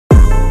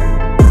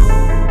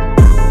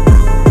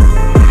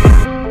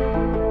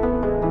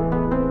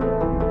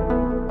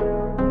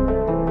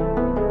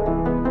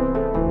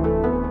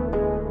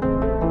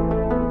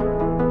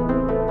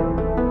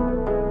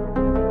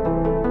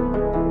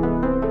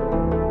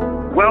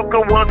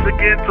Welcome once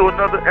again to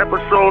another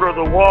episode of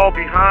The Wall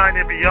Behind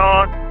and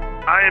Beyond.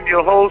 I am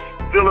your host,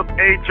 Philip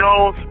A.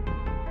 Jones.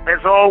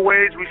 As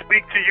always, we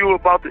speak to you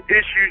about the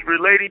issues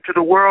relating to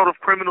the world of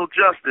criminal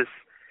justice,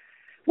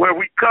 where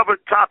we cover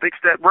topics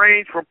that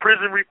range from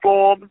prison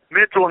reform,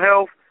 mental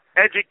health,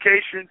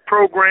 education,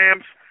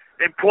 programs,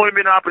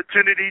 employment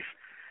opportunities,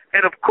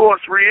 and of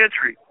course,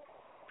 reentry.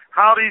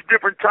 How these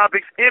different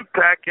topics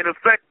impact and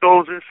affect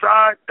those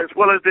inside, as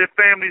well as their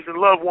families and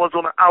loved ones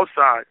on the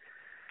outside.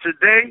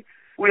 Today,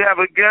 we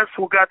have a guest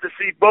who got to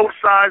see both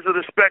sides of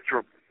the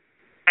spectrum,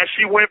 as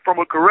she went from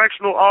a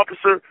correctional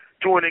officer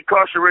to an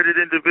incarcerated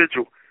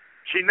individual.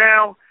 She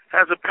now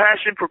has a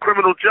passion for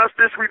criminal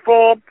justice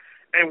reform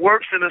and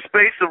works in the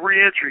space of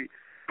reentry.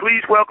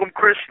 Please welcome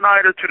Krys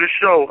Snider to the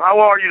show. How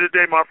are you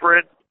today, my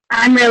friend?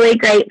 I'm really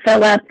great,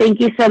 Philip. Thank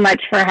you so much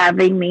for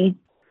having me.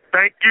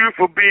 Thank you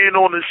for being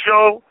on the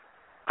show.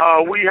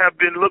 We have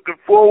been looking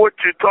forward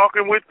to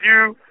talking with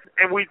you,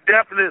 and we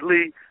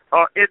definitely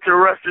are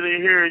interested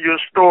in hearing your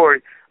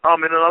story,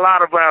 and a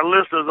lot of our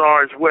listeners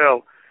are as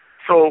well.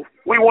 So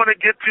we want to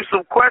get to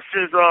some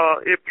questions,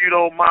 if you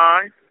don't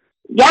mind.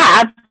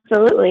 Yeah,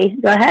 absolutely.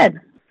 Go ahead.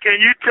 Can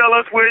you tell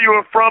us where you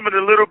are from and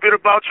a little bit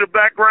about your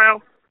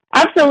background?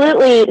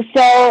 Absolutely.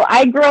 So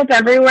I grew up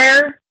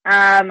everywhere.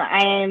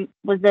 I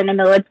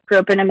grew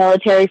up in a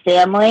military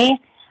family.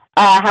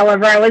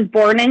 However, I was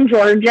born in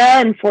Georgia,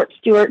 in Fort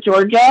Stewart,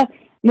 Georgia.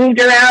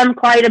 Moved around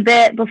quite a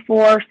bit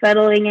before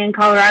settling in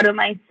Colorado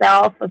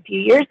myself a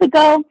few years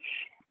ago.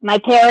 My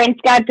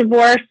parents got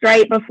divorced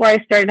right before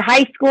I started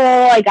high school.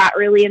 I got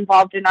really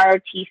involved in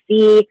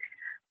ROTC,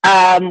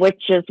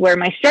 which is where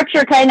my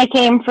structure kind of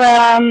came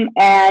from.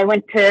 And I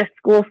went to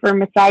school for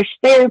massage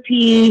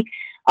therapy.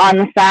 On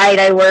the side,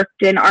 I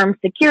worked in armed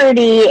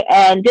security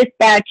and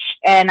dispatch,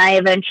 and I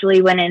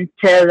eventually went into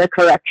the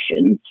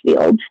corrections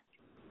field.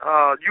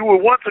 You were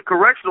once a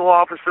correctional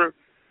officer,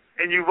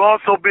 and you've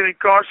also been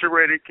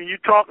incarcerated. Can you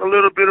talk a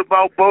little bit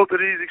about both of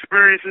these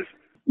experiences?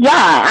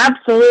 Yeah,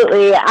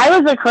 absolutely. I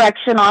was a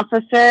correction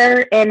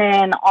officer in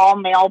an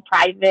all-male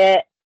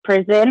private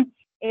prison.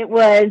 It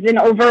was an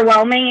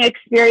overwhelming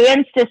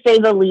experience, to say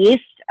the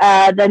least.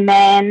 The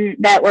men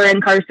that were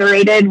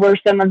incarcerated were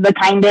some of the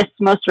kindest,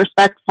 most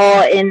respectful,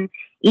 and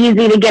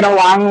easy to get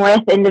along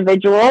with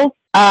individuals.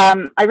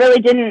 I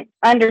really didn't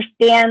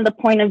understand the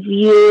point of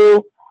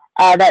view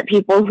that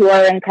people who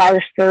are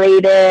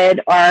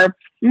incarcerated are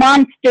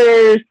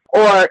monsters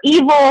or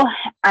evil.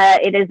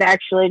 It is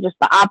actually just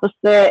the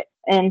opposite.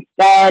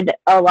 Instead,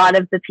 a lot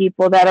of the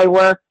people that I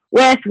work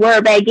with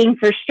were begging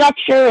for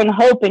structure and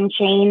hope and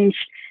change,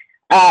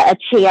 a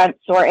chance,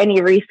 or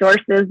any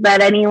resources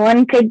that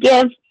anyone could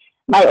give.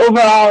 My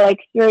overall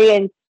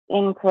experience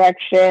in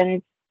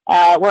corrections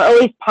were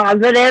always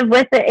positive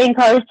with the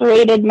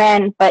incarcerated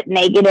men, but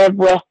negative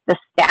with the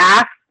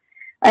staff,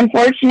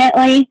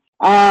 unfortunately.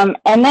 And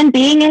then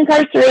being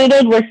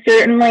incarcerated was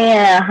certainly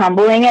a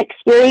humbling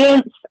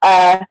experience.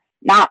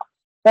 Not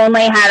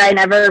only had I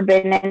never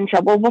been in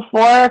trouble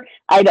before,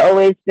 I'd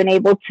always been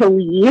able to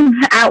leave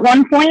at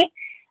one point.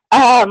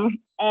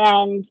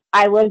 And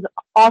I was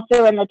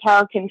also in the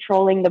tower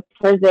controlling the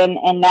prison,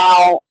 and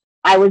now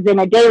I was in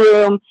a day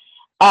room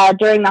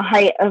during the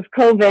height of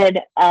COVID,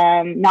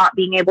 not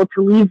being able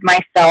to leave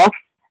myself.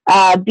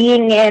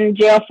 Being in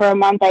jail for a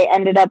month, I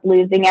ended up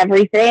losing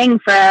everything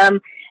from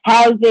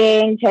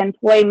housing to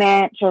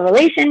employment to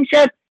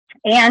relationships.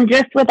 And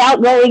just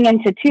without going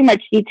into too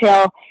much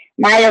detail,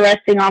 my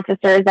arresting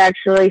officer is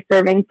actually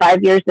serving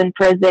 5 years in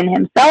prison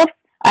himself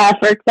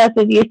for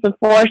excessive use of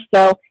force.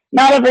 So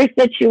not every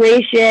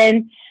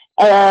situation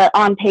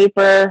on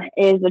paper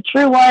is a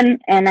true one,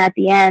 and at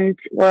the end,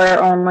 we're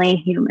only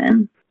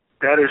human.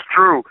 That is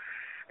true,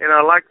 and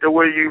I like the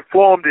way you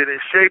formed it and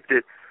shaped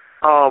it.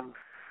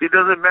 It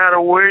doesn't matter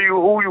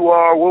who you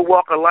are, what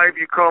walk of life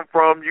you come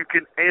from, you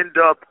can end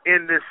up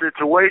in this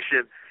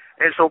situation.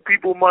 And so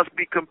people must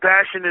be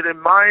compassionate and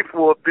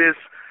mindful of this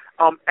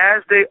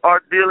as they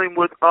are dealing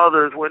with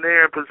others when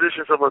they're in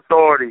positions of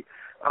authority.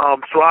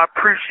 So I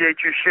appreciate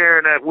you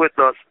sharing that with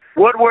us.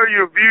 What were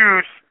your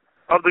views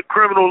of the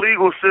criminal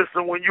legal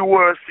system when you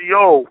were a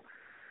CO?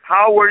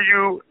 How were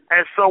you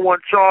as someone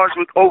charged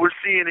with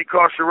overseeing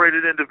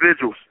incarcerated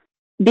individuals?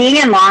 Being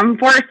in law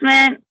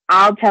enforcement,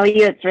 I'll tell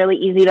you, it's really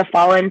easy to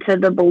fall into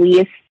the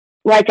belief,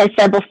 like I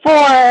said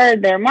before,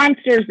 they're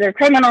monsters, they're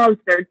criminals,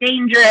 they're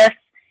dangerous,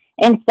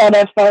 instead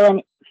of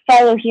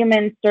fellow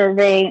humans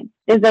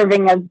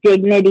deserving of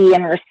dignity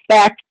and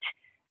respect.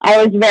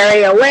 I was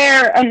very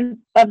aware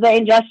of the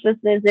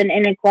injustices and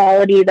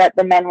inequality that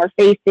the men were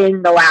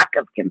facing, the lack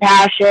of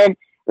compassion,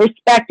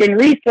 respect,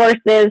 and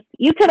resources.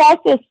 You could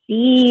also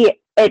see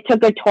it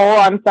took a toll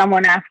on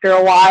someone after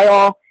a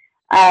while.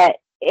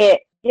 It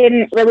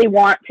didn't really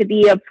want to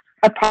be a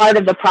part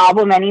of the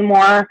problem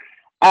anymore.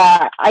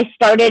 I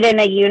started in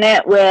a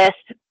unit with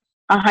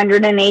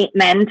 108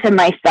 men to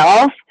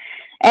myself,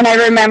 and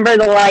I remember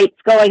the lights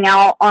going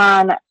out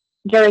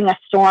during a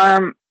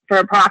storm for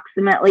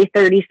approximately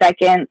 30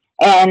 seconds.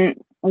 And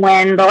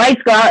when the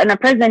lights go out in a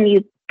prison,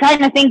 you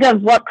kind of think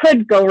of what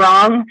could go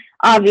wrong,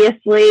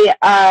 obviously.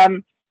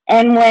 And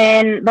And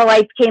when the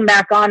lights came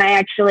back on, I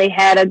actually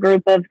had a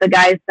group of the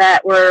guys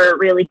that were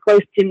really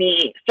close to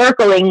me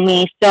circling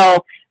me.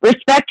 So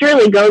respect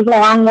really goes a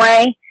long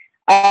way.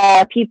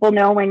 People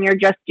know when you're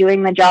just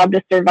doing the job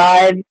to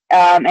survive,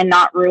 and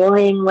not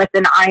ruling with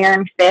an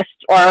iron fist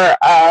or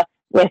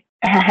with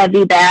a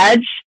heavy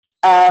badge.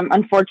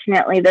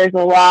 Unfortunately, there's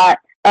a lot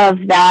of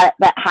that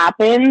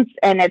happens,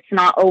 and it's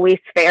not always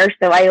fair.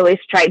 So I always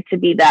tried to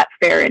be that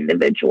fair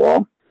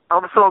individual.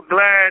 I'm so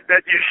glad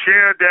that you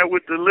shared that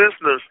with the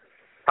listeners,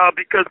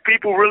 because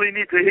people really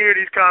need to hear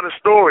these kind of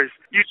stories.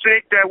 You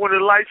think that when the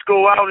lights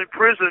go out in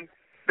prison,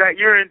 that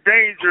you're in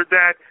danger,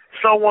 that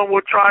someone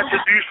will try to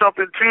do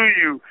something to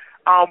you.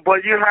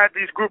 But you had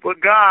these group of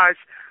guys,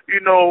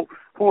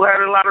 who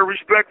had a lot of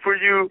respect for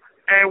you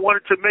and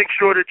wanted to make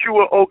sure that you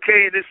were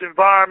okay in this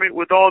environment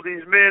with all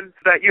these men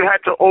that you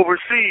had to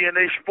oversee, and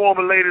they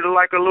formulated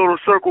like a little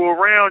circle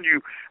around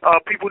you.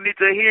 People need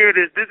to hear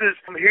this. This is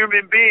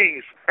human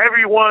beings.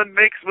 Everyone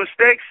makes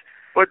mistakes,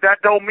 but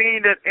that don't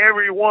mean that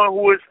everyone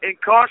who is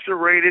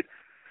incarcerated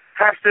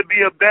has to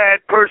be a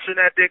bad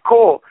person at their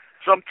core.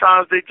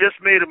 Sometimes they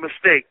just made a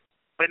mistake,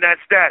 and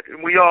that's that,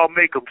 and we all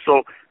make them.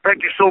 So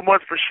thank you so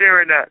much for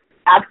sharing that.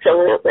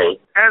 Absolutely.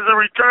 As a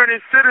returning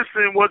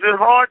citizen, was it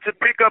hard to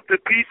pick up the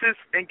pieces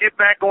and get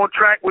back on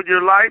track with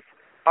your life?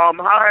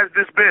 How has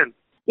this been?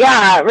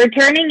 Yeah,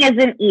 returning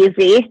isn't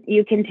easy.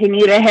 You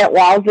continue to hit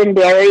walls and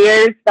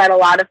barriers that a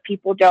lot of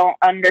people don't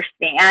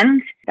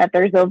understand, that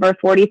there's over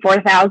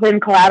 44,000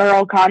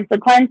 collateral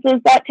consequences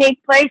that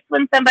take place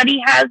when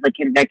somebody has a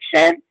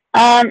conviction.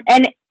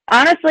 And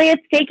honestly,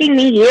 it's taking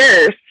me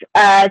years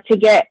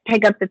to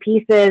pick up the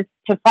pieces.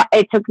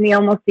 It took me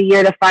almost a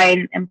year to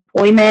find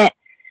employment.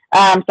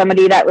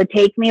 Somebody that would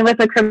take me with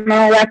a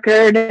criminal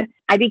record.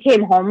 I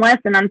became homeless,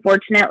 and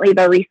unfortunately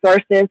the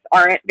resources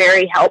aren't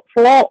very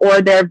helpful,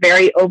 or they're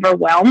very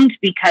overwhelmed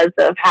because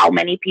of how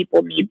many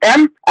people need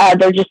them.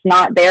 They're just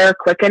not there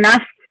quick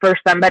enough for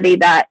somebody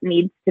that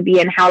needs to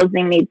be in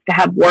housing, needs to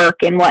have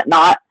work and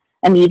whatnot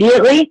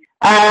immediately.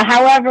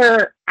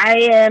 However, I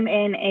am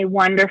in a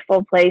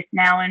wonderful place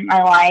now in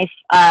my life.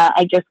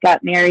 I just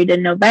got married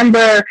in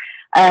November,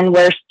 and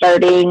we're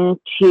starting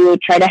to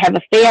try to have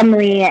a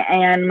family,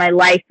 and my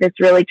life is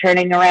really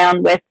turning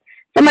around with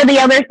some of the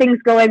other things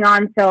going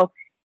on. So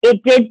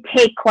it did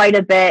take quite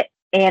a bit,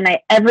 and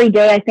every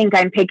day I think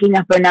I'm picking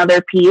up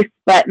another piece.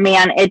 But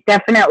man, it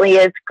definitely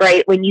is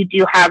great when you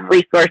do have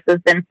resources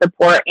and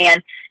support and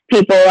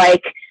people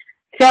like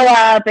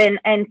Philip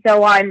and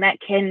so on that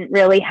can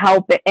really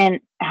help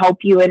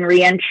you in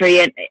reentry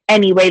in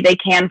any way they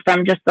can,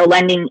 from just a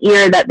lending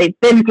ear that they've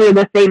been through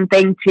the same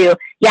thing to,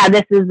 yeah,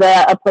 this is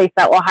a place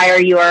that will hire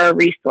you, or a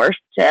resource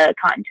to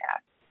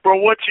contact. For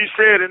what you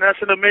said, and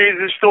that's an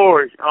amazing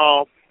story.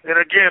 And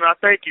again, I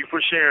thank you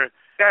for sharing.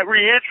 That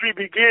reentry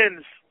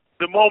begins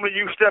the moment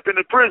you step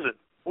into prison.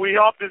 We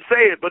often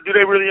say it, but do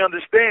they really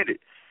understand it?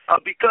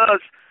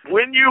 Because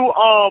when you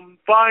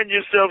find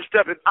yourself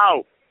stepping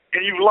out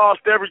and you've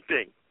lost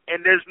everything,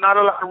 and there's not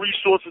a lot of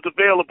resources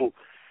available,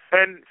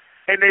 and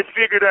they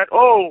figure that,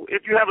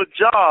 if you have a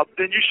job,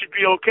 then you should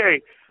be okay.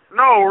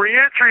 No,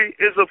 reentry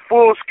is a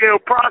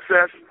full-scale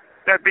process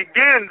that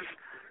begins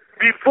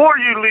before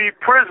you leave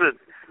prison,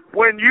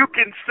 when you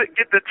can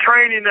get the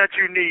training that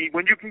you need,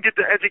 when you can get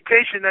the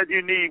education that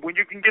you need, when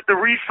you can get the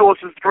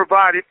resources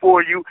provided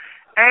for you,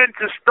 and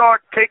to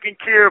start taking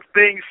care of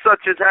things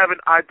such as having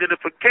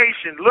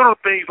identification, little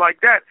things like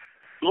that,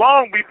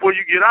 long before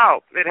you get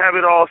out, and have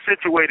it all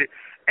situated.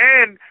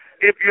 And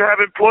if you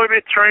have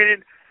employment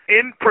training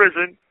in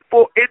prison,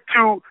 for it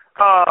to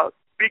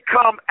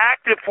become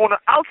active on the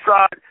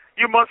outside,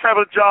 you must have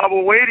a job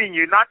awaiting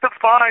you, not to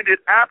find it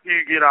after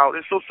you get out.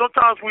 And so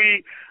sometimes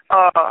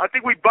I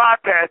think we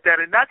bypass that,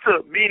 and that's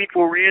a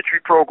meaningful reentry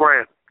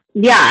program.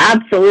 Yeah,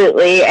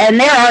 absolutely. And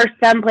there are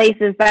some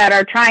places that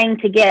are trying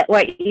to get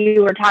what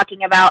you were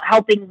talking about,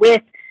 helping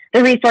with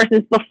the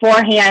resources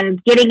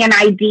beforehand, getting an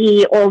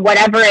ID or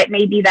whatever it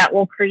may be that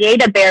will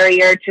create a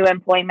barrier to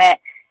employment.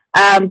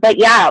 But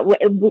yeah,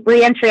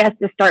 reentry has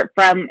to start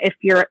from, if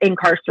you're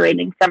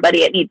incarcerating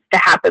somebody, it needs to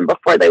happen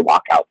before they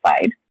walk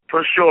outside.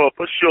 For sure.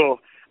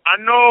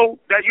 I know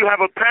that you have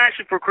a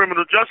passion for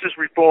criminal justice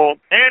reform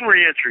and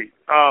reentry.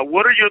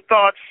 What are your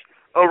thoughts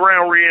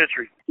around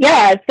reentry?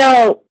 Yeah,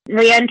 so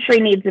reentry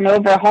needs an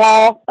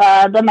overhaul.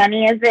 The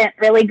money isn't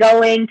really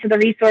going to the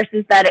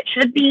resources that it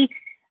should be.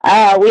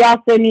 We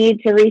also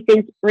need to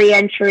rethink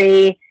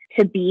reentry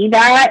to be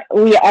that.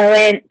 We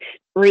aren't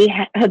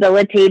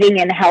rehabilitating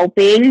and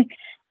helping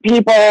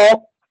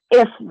people.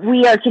 If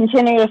we are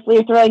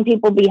continuously throwing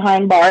people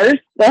behind bars,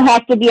 there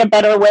has to be a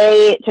better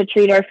way to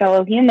treat our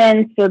fellow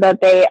humans so that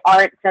they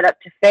aren't set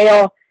up to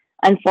fail.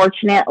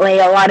 Unfortunately,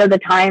 a lot of the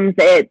times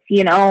it's,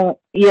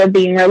 you're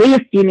being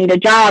released, you need a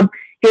job,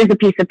 here's a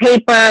piece of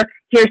paper,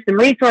 here's some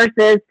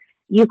resources.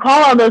 You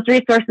call all those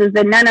resources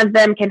and none of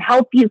them can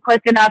help you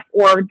quick enough,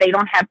 or they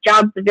don't have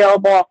jobs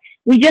available.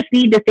 We just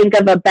need to think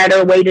of a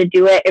better way to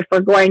do it. If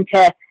we're going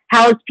to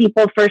house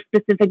people for a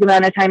specific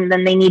amount of time,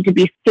 then they need to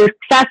be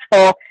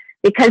successful,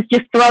 because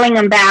just throwing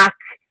them back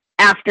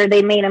after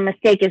they made a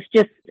mistake. It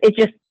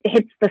just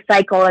hits the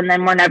cycle, and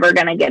then we're never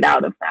going to get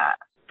out of that.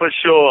 For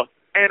sure.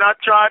 And I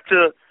tried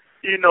to,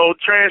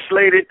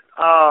 translate it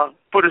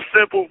for the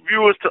simple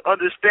viewers to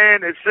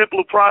understand a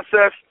simple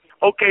process.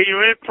 Okay,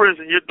 you're in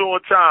prison, you're doing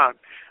time.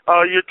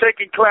 You're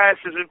taking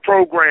classes in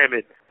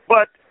programming,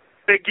 but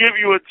they give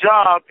you a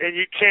job and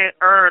you can't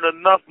earn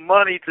enough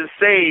money to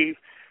save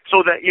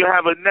so that you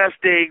have a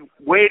nest egg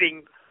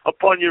waiting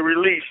upon your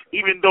release.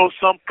 Even though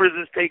some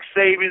prisons take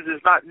savings,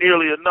 it's not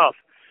nearly enough.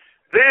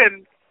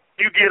 Then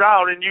you get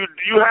out and you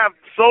have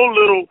so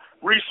little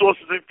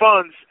resources and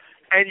funds,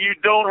 and you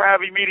don't have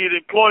immediate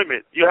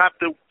employment. You have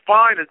to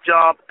find a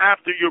job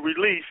after your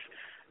release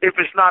if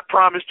it's not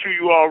promised to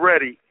you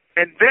already.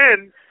 And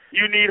then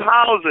you need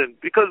housing,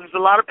 because there's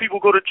a lot of people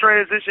go to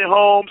transition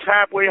homes,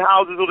 halfway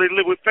houses, or they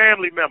live with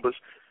family members.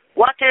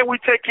 Why can't we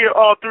take care of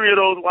all three of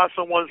those while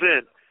someone's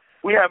in?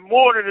 We have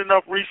more than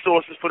enough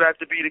resources for that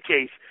to be the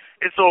case.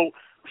 And so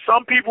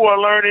some people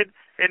are learning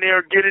and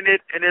they're getting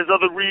it, and there's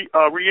other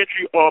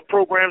reentry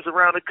programs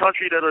around the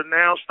country that are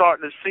now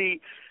starting to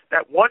see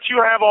that once you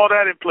have all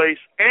that in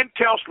place, and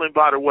counseling,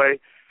 by the way,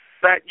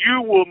 that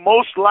you will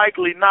most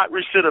likely not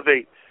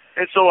recidivate.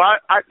 And so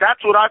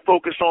that's what I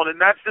focus on, and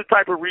that's the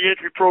type of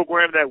reentry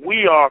program that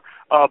we are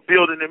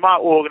building in my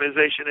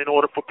organization in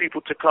order for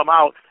people to come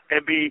out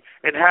and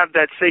have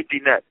that safety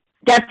net.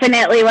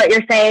 Definitely what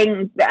you're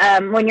saying.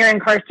 When you're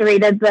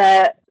incarcerated,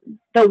 the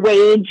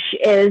wage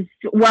is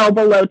well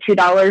below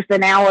 $2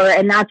 an hour,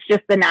 and that's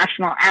just the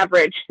national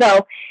average.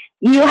 So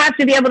you have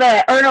to be able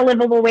to earn a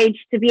livable wage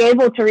to be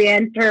able to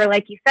reenter,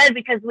 like you said,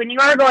 because when you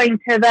are going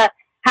to the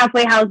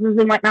halfway houses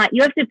and whatnot,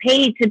 you have to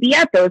pay to be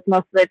at those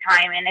most of the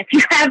time. And if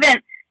you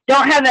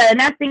don't have a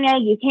nesting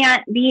egg, you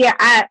can't be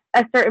at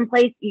a certain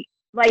place.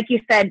 Like you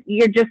said,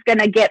 you're just going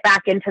to get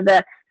back into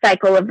the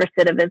cycle of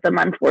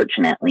recidivism,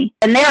 unfortunately.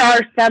 And there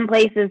are some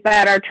places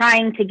that are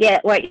trying to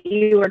get what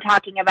you were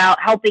talking about,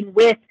 helping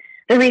with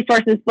the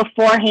resources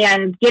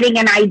beforehand, getting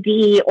an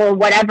ID or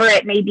whatever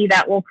it may be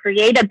that will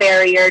create a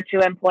barrier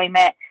to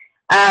employment.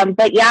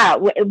 But yeah,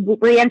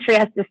 reentry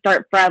has to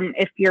start from,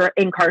 if you're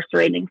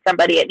incarcerating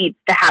somebody, it needs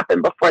to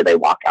happen before they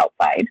walk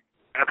outside.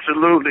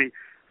 Absolutely.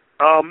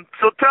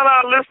 So tell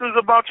our listeners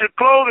about your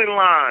clothing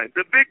line,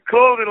 the big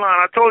clothing line.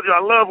 I told you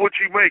I love what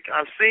you make.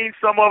 I've seen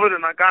some of it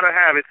and I got to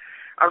have it.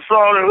 I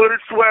saw the hooded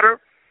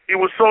sweater. It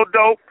was so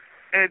dope.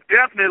 And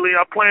definitely,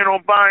 I plan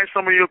on buying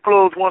some of your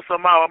clothes once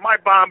I'm out. I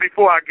might buy them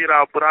before I get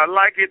out, but I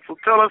like it, so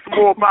tell us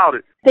more about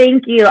it.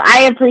 Thank you.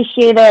 I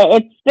appreciate it.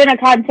 It's been a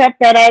concept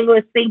that I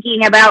was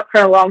thinking about for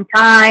a long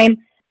time.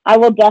 I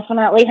will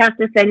definitely have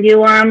to send you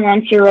one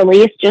once you're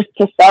released just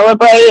to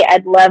celebrate.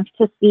 I'd love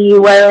to see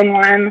you wearing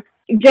one.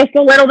 Just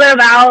a little bit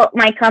about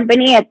my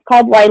company. It's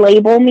called Why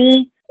Label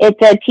Me.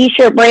 It's a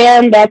t-shirt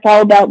brand that's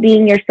all about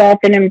being yourself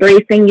and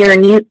embracing your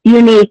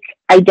unique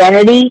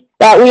identity,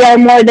 that we are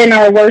more than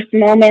our worst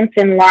moments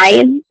in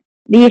life.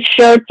 These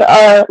shirts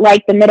are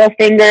like the middle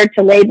finger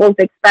to labels,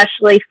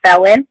 especially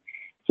felon,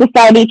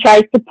 society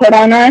tries to put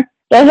on us.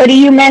 The hoodie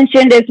you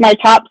mentioned is my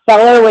top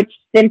seller, which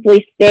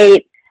simply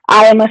states,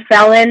 I am a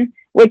felon,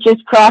 which is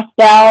crossed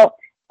out,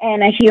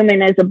 and a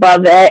human is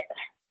above it.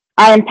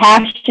 I am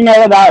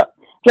passionate about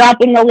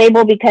dropping the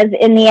label because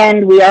in the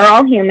end, we are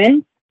all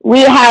humans.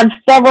 We have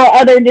several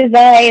other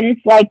designs,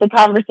 like the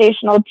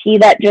conversational tee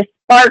that just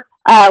sparked,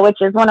 which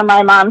is one of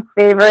my mom's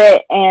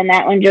favorite, and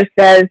that one just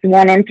says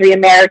 1 in 3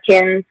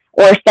 Americans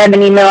or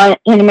 70 million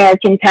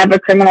Americans have a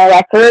criminal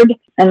record,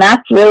 and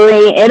that's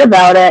really it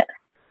about it.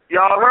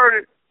 Y'all heard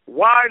it.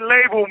 Why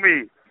label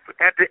me?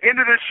 At the end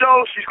of the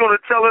show, she's going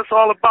to tell us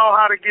all about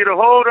how to get a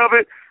hold of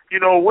it,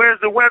 where's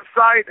the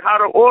website, how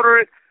to order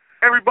it.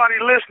 Everybody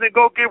listening,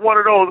 go get one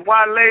of those.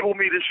 Why label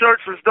me? The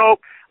shirts is dope.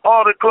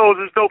 All the clothes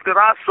is dope that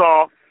I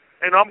saw,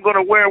 and I'm going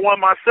to wear one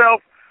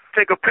myself,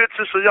 take a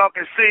picture so y'all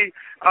can see.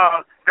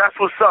 That's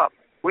what's up.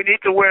 We need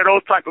to wear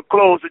those type of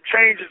clothes. It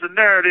changes the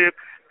narrative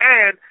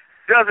and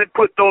doesn't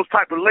put those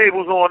type of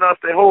labels on us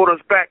that hold us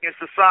back in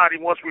society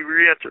once we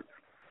reenter.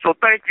 So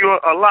thank you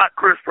a lot,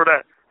 Krys, for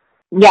that.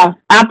 Yeah,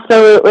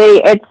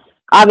 absolutely. It's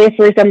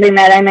obviously something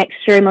that I'm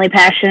extremely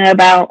passionate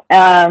about.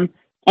 And,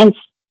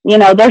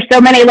 there's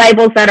so many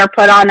labels that are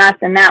put on us,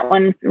 and that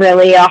one's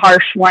really a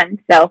harsh one.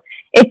 So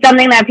it's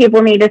something that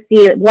people need to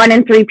see. 1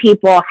 in 3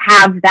 people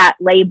have that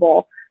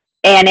label.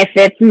 And if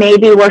it's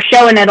maybe we're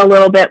showing it a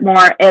little bit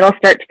more, it'll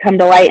start to come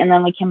to light, and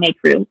then we can make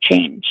real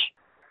change.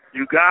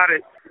 You got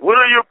it. What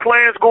are your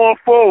plans going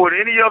forward?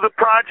 Any other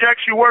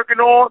projects you're working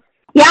on?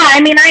 Yeah,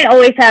 I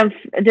always have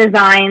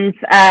designs.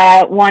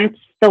 Once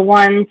the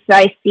ones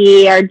I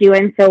see are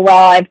doing so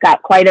well, I've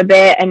got quite a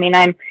bit.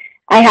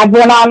 I have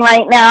one on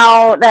right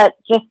now that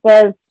just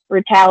says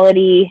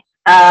brutality.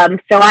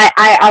 So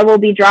I will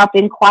be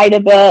dropping quite a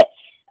bit,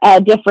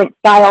 different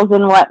styles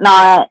and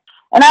whatnot.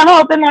 And I'm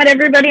hoping that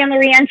everybody in the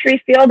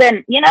reentry field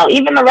and,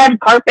 even the red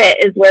carpet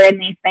is wearing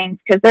these things,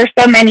 because there's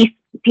so many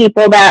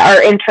people that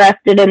are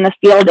interested in the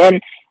field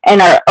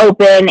and are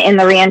open in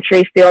the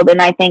reentry field.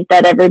 And I think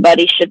that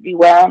everybody should be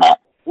wearing it.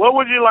 What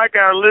would you like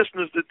our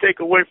listeners to take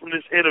away from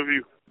this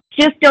interview?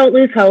 just don't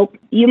lose hope.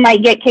 You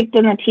might get kicked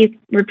in the teeth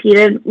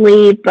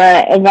repeatedly,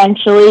 but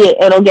eventually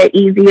it'll get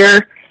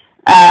easier.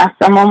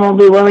 Someone will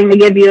be willing to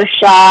give you a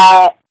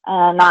shot.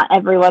 Not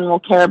everyone will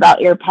care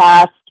about your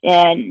past.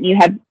 And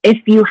if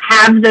you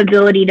have the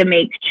ability to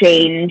make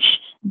change,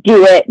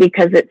 do it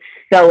because it's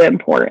so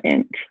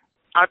important.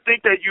 I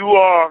think that you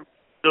are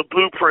the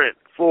blueprint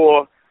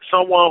for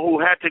someone who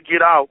had to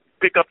get out,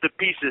 pick up the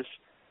pieces,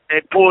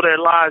 and pull their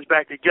lives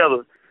back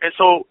together. And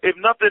so, if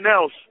nothing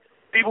else,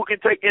 people can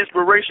take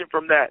inspiration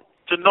from that,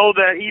 to know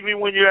that even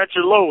when you're at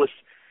your lowest,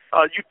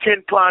 you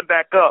can climb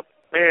back up.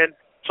 And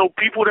so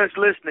people that's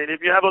listening,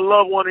 if you have a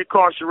loved one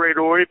incarcerated,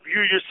 or if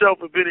you yourself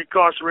have been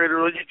incarcerated,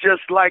 or you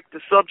just like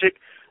the subject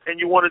and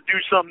you want to do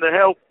something to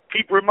help,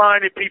 keep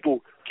reminding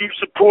people, keep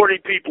supporting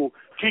people,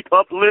 keep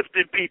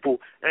uplifting people,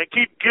 and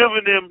keep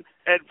giving them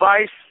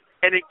advice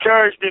and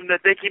encourage them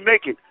that they can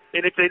make it.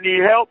 And if they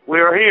need help,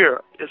 we're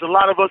here. There's a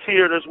lot of us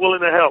here that's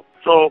willing to help.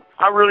 So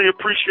I really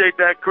appreciate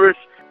that, Krys.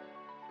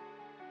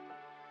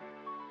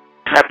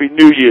 Happy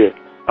New Year.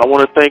 I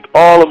want to thank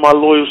all of my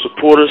loyal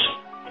supporters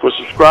for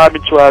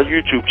subscribing to our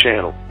YouTube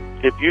channel.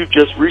 If you've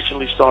just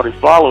recently started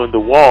following The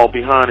Wall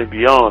Behind and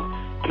Beyond,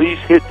 please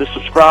hit the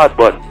subscribe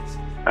button,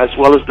 as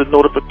well as the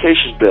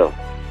notification bell.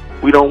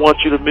 We don't want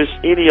you to miss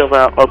any of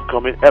our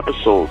upcoming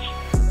episodes,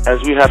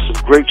 as we have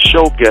some great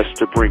show guests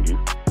to bring you.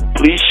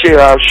 Please share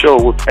our show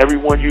with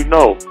everyone you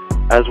know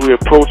as we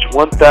approach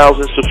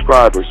 1,000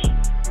 subscribers.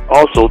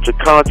 Also, to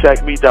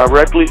contact me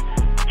directly,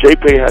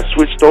 JPay has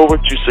switched over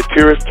to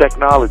Securus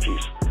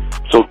Technologies.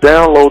 So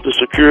download the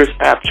Securus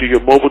app to your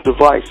mobile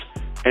device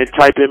and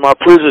type in my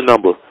prison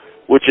number,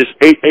 which is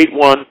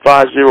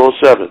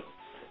 881507.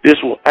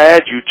 This will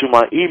add you to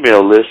my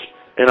email list,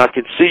 and I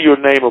can see your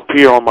name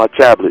appear on my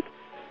tablet.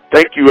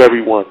 Thank you,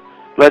 everyone.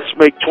 Let's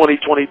make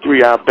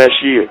 2023 our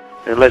best year,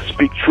 and let's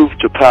speak truth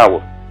to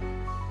power.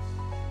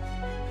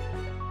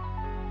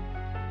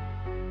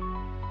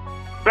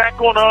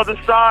 Back on the other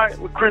side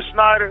with Krys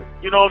Snider,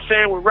 you know what I'm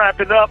saying? We're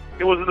wrapping up.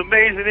 It was an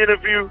amazing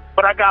interview,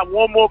 but I got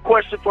one more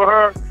question for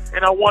her,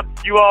 and I want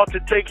you all to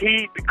take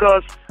heed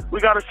because we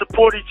got to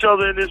support each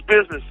other in this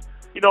business.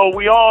 You know,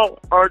 we all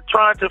are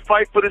trying to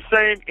fight for the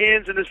same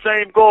ends and the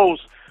same goals.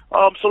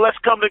 So let's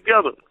come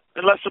together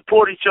and let's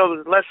support each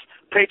other. Let's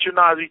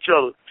patronize each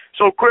other.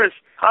 So, Krys,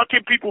 how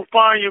can people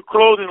find your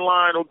clothing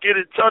line or get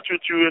in touch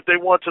with you if they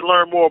want to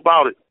learn more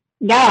about it?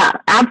 Yeah,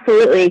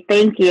 absolutely.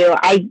 Thank you.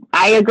 I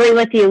agree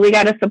with you. We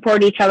got to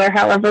support each other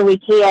however we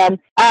can.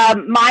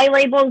 My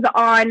label's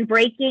on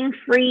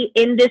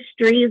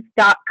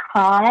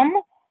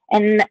breakingfreeindustries.com.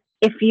 And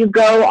if you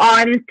go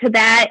on to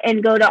that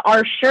and go to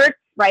our shirts,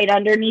 right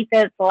underneath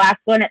it, it's the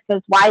last one, it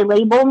says, "Why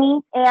Label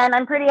Me?" And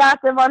I'm pretty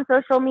active on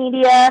social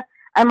media.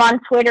 I'm on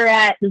Twitter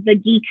at The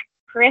Geek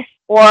Krys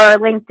or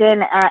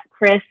LinkedIn at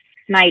Krys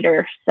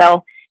Snider.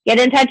 So get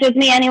in touch with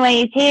me any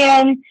way you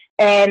can.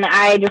 And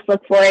I just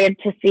look forward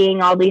to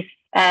seeing all these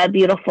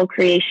beautiful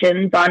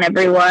creations on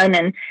everyone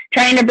and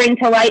trying to bring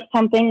to light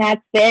something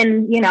that's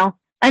been, you know,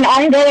 an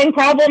ongoing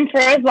problem for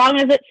as long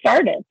as it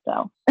started.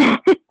 So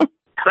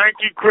thank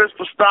you, Krys,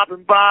 for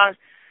stopping by.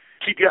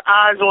 Keep your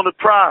eyes on the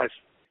prize.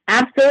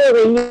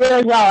 Absolutely. You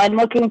as well. I'm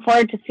looking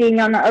forward to seeing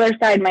you on the other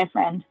side, my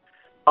friend.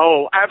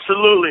 Oh,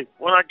 absolutely.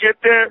 When I get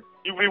there,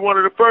 you'll be one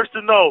of the first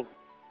to know.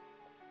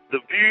 The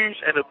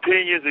views and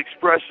opinions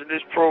expressed in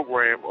this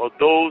program are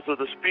those of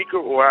the speaker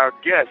or our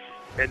guests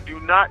and do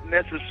not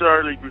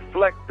necessarily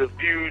reflect the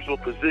views or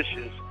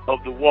positions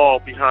of The Wall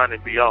Behind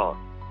and Beyond.